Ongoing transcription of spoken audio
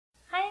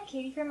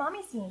Katie from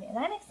Mommy Scene, and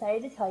I'm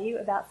excited to tell you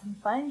about some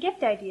fun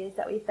gift ideas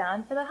that we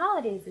found for the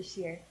holidays this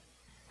year.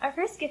 Our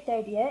first gift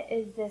idea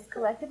is this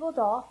collectible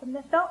doll from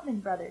the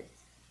Feltman Brothers.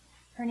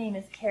 Her name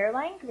is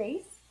Caroline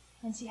Grace,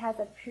 and she has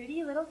a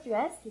pretty little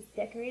dress that's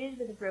decorated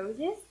with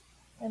roses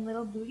and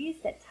little booties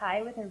that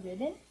tie with a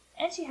ribbon,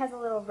 and she has a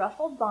little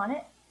ruffled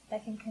bonnet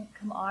that can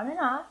come on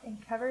and off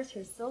and covers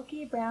her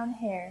silky brown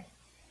hair.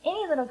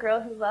 Any little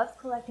girl who loves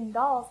collecting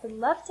dolls would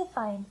love to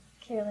find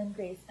Caroline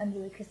Grace under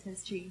the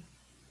Christmas tree.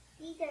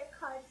 These are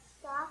called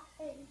soft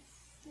and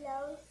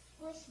slow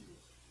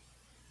squishies.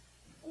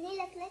 And they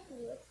look like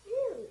little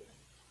fruit.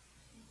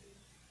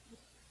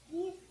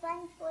 These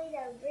fun toys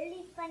are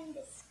really fun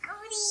to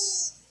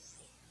squeeze.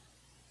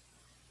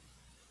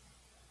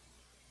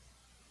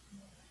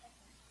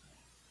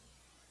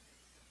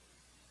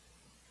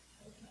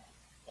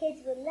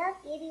 Kids would love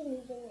getting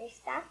these in their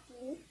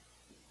stockings.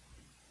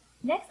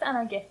 Next on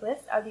our gift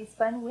list are these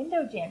fun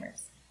window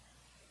jammers.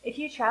 If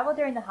you travel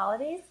during the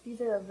holidays, these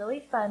are a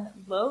really fun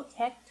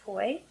low-tech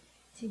toy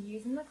to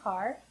use in the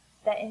car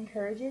that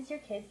encourages your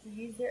kids to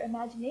use their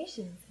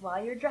imaginations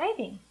while you're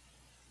driving.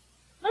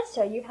 Let's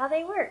show you how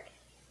they work.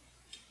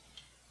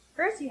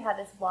 First, you have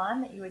this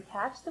wand that you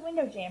attach the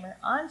window jammer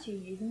onto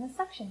using a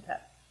suction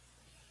cup.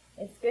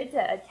 It's good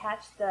to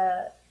attach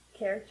the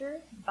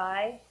character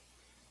by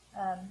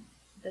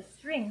the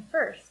string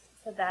first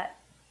so that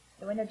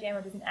the window jammer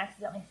doesn't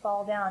accidentally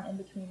fall down in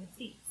between the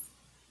seats.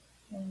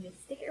 And you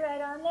just stick it right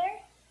on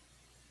there.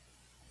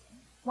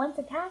 Once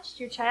attached,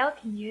 your child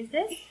can use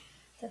this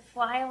to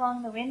fly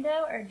along the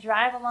window or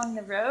drive along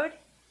the road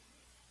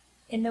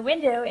in the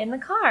window in the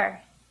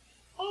car.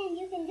 And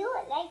you can do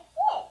it like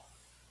this.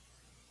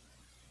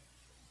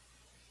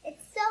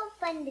 It's so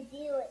fun to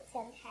do it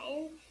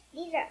sometimes.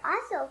 These are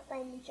also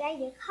fun to drive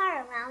your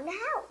car around the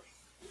house.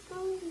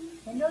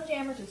 Window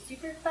jammers are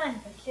super fun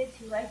for kids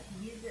who like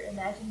to use their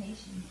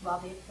imaginations while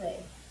they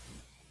play.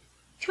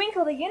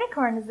 Twinkle the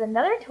Unicorn is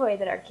another toy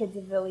that our kids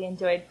have really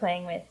enjoyed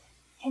playing with.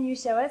 Can you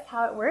show us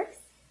how it works?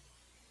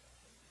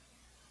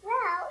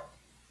 Well,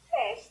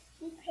 first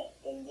you put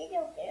the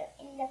little girl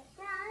in the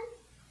front,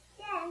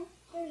 then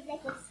there's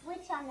like a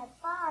switch on the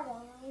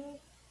bottom.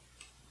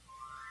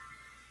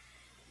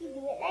 You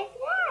do it like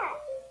that.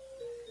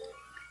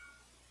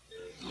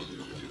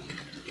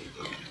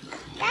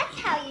 That's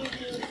how you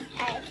do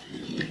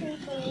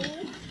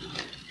twinkling.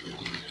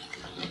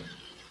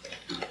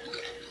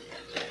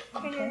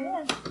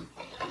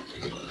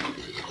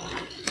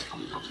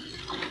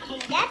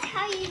 And that's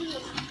how you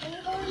use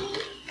twinkling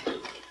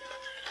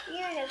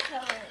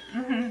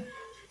unicorn.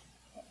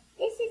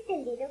 This is the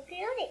little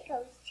girl that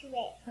goes to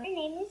it. Her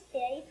name is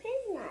Fairy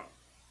Prisma.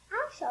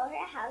 I'll show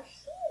her how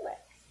she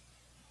works.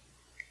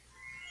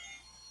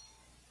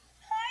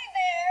 Hi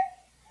there.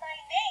 My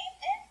name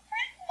is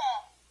Prisma.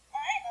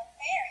 I'm a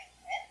fairy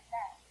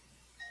princess.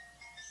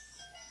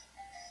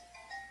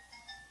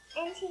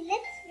 And she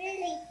looks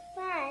really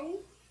fun.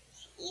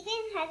 She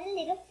even has a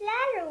little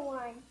flower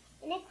one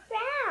and a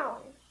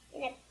crown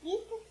and a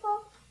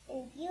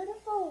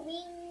beautiful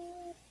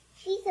wing.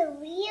 She's a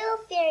real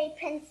fairy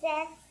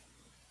princess.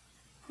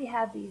 We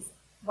have these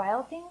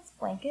Wild Things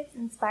blankets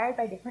inspired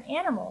by different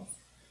animals.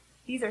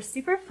 These are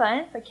super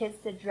fun for kids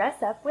to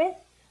dress up with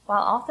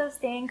while also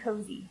staying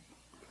cozy.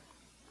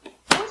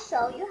 I'll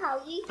show you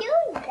how you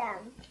use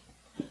them.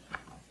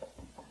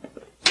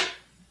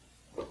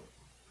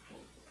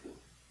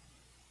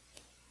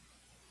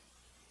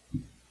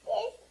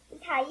 This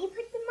is how you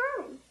put them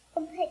on. You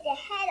can put the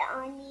head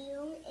on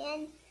you,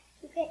 and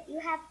you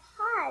have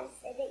paws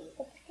so that you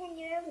can pretend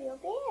you're a real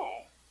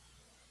bear.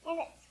 And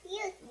it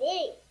feels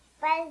very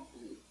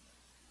fuzzy.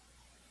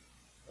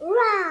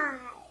 Right.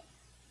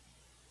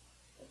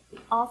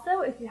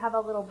 Also, if you have a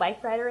little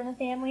bike rider in the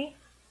family,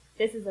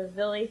 this is a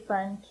really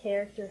fun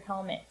character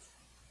helmet.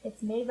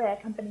 It's made by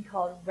a company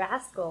called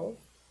Rascals,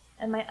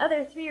 and my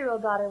other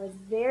 3-year-old daughter was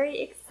very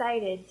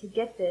excited to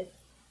get this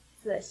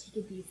so that she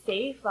could be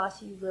safe while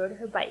she rode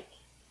her bike.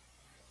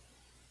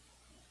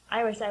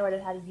 I wish I would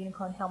have had a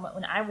unicorn helmet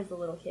when I was a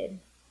little kid.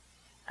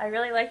 I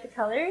really like the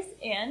colors,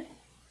 and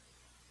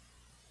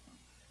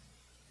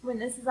when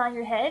this is on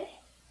your head,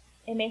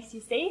 it makes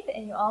you safe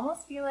and you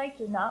almost feel like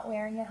you're not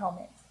wearing a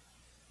helmet.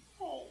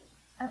 Hey.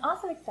 I'm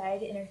also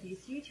excited to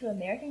introduce you to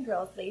American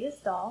Girl's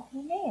latest doll,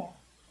 Linnea.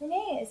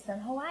 Linnea is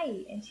from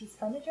Hawaii, and she's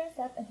fun to dress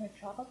up in her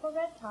tropical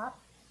red top,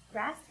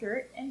 grass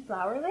skirt, and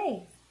flower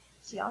legs.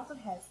 She also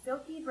has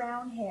silky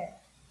brown hair.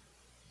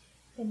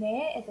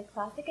 Linnea is a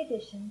classic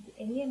addition to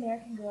any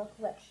American Girl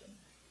collection.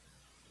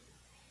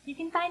 You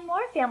can find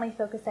more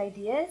family-focused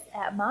ideas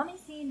at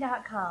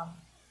mommyscene.com.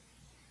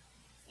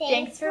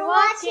 Thanks for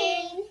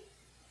watching.